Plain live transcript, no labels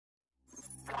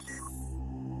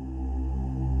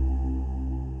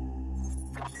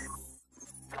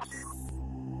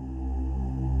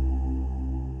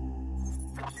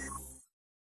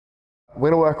we're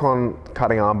gonna work on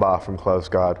cutting armbar from close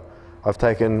guard. I've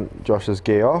taken Josh's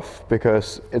gi off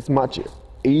because it's much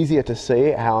easier to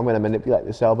see how I'm gonna manipulate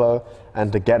this elbow,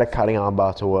 and to get a cutting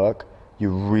armbar to work,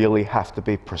 you really have to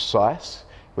be precise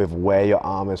with where your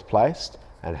arm is placed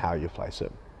and how you place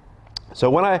it.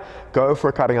 So when I go for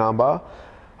a cutting armbar,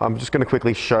 I'm just gonna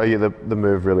quickly show you the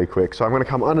move really quick. So I'm gonna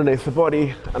come underneath the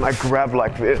body and I grab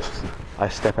like this. I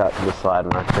step out to the side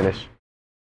and I finish.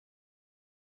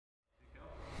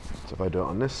 So if I do it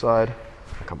on this side,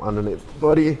 I come underneath the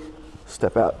body,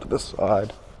 step out to the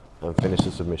side, and finish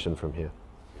the submission from here.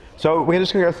 So we're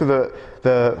just gonna go through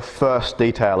the first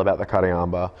detail about the cutting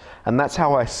armbar, and that's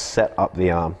how I set up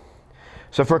the arm.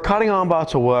 So for a cutting armbar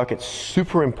to work, it's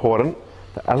super important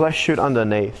that as I shoot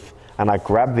underneath and I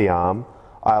grab the arm,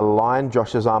 I align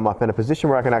Josh's arm up in a position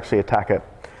where I can actually attack it.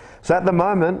 So at the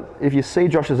moment, if you see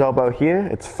Josh's elbow here,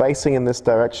 it's facing in this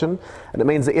direction, and it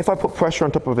means that if I put pressure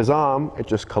on top of his arm, it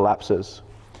just collapses.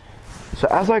 So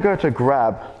as I go to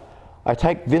grab, I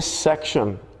take this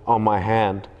section on my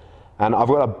hand, and I've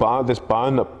got this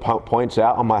bone that points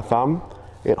out on my thumb.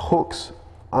 It hooks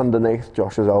underneath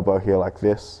Josh's elbow here like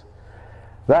this.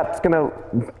 That's gonna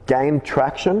gain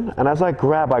traction, and as I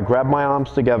grab my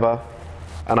arms together,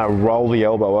 and I roll the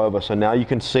elbow over. So now you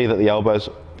can see that the elbow's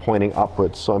pointing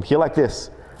upwards. So I'm here like this,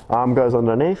 arm goes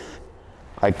underneath,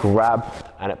 I grab,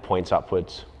 and it points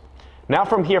upwards. Now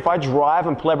from here, if I drive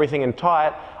and pull everything in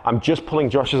tight, I'm just pulling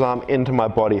Josh's arm into my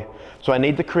body. So I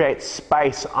need to create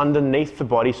space underneath the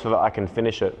body so that I can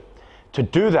finish it. To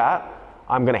do that,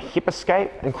 I'm gonna hip escape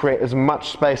and create as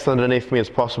much space underneath me as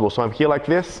possible. So I'm here like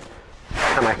this,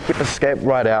 and I hip escape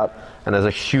right out, and there's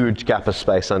a huge gap of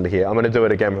space under here. I'm gonna do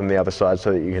it again from the other side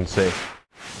so that you can see.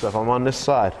 So if I'm on this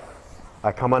side,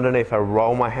 I come underneath, I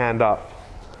roll my hand up.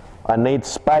 I need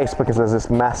space because there's this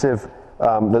massive,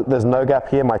 there's no gap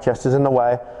here, my chest is in the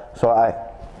way, so I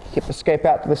hip escape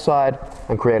out to the side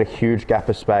and create a huge gap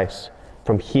of space.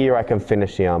 From here I can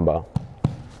finish the armbar.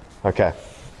 Okay,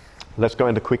 let's go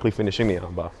into quickly finishing the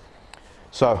armbar.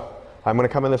 So I'm gonna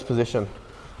come in this position.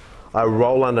 I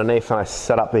roll underneath and I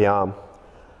set up the arm.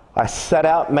 I set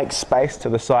out, make space to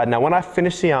the side. Now when I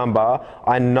finish the armbar,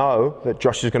 I know that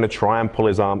Josh is going to try and pull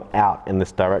his arm out in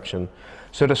this direction.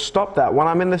 So to stop that, when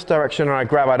I'm in this direction and I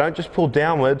grab, I don't just pull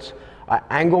downwards, I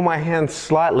angle my hand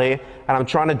slightly, and I'm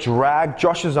trying to drag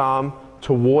Josh's arm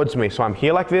towards me. So I'm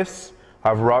here like this,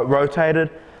 I've rotated,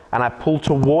 and I pull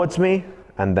towards me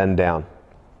and then down.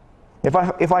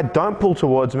 If I don't pull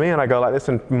towards me and I go like this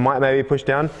and might maybe push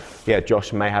down, yeah,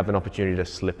 Josh may have an opportunity to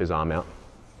slip his arm out.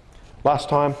 Last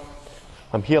time,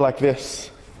 I'm here like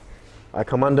this, I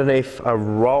come underneath, I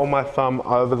roll my thumb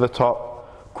over the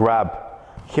top, grab,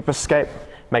 hip escape,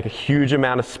 make a huge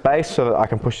amount of space so that I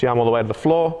can push the arm all the way to the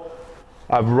floor.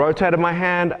 I've rotated my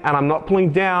hand and I'm not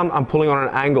pulling down, I'm pulling on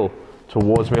an angle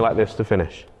towards me like this to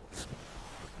finish.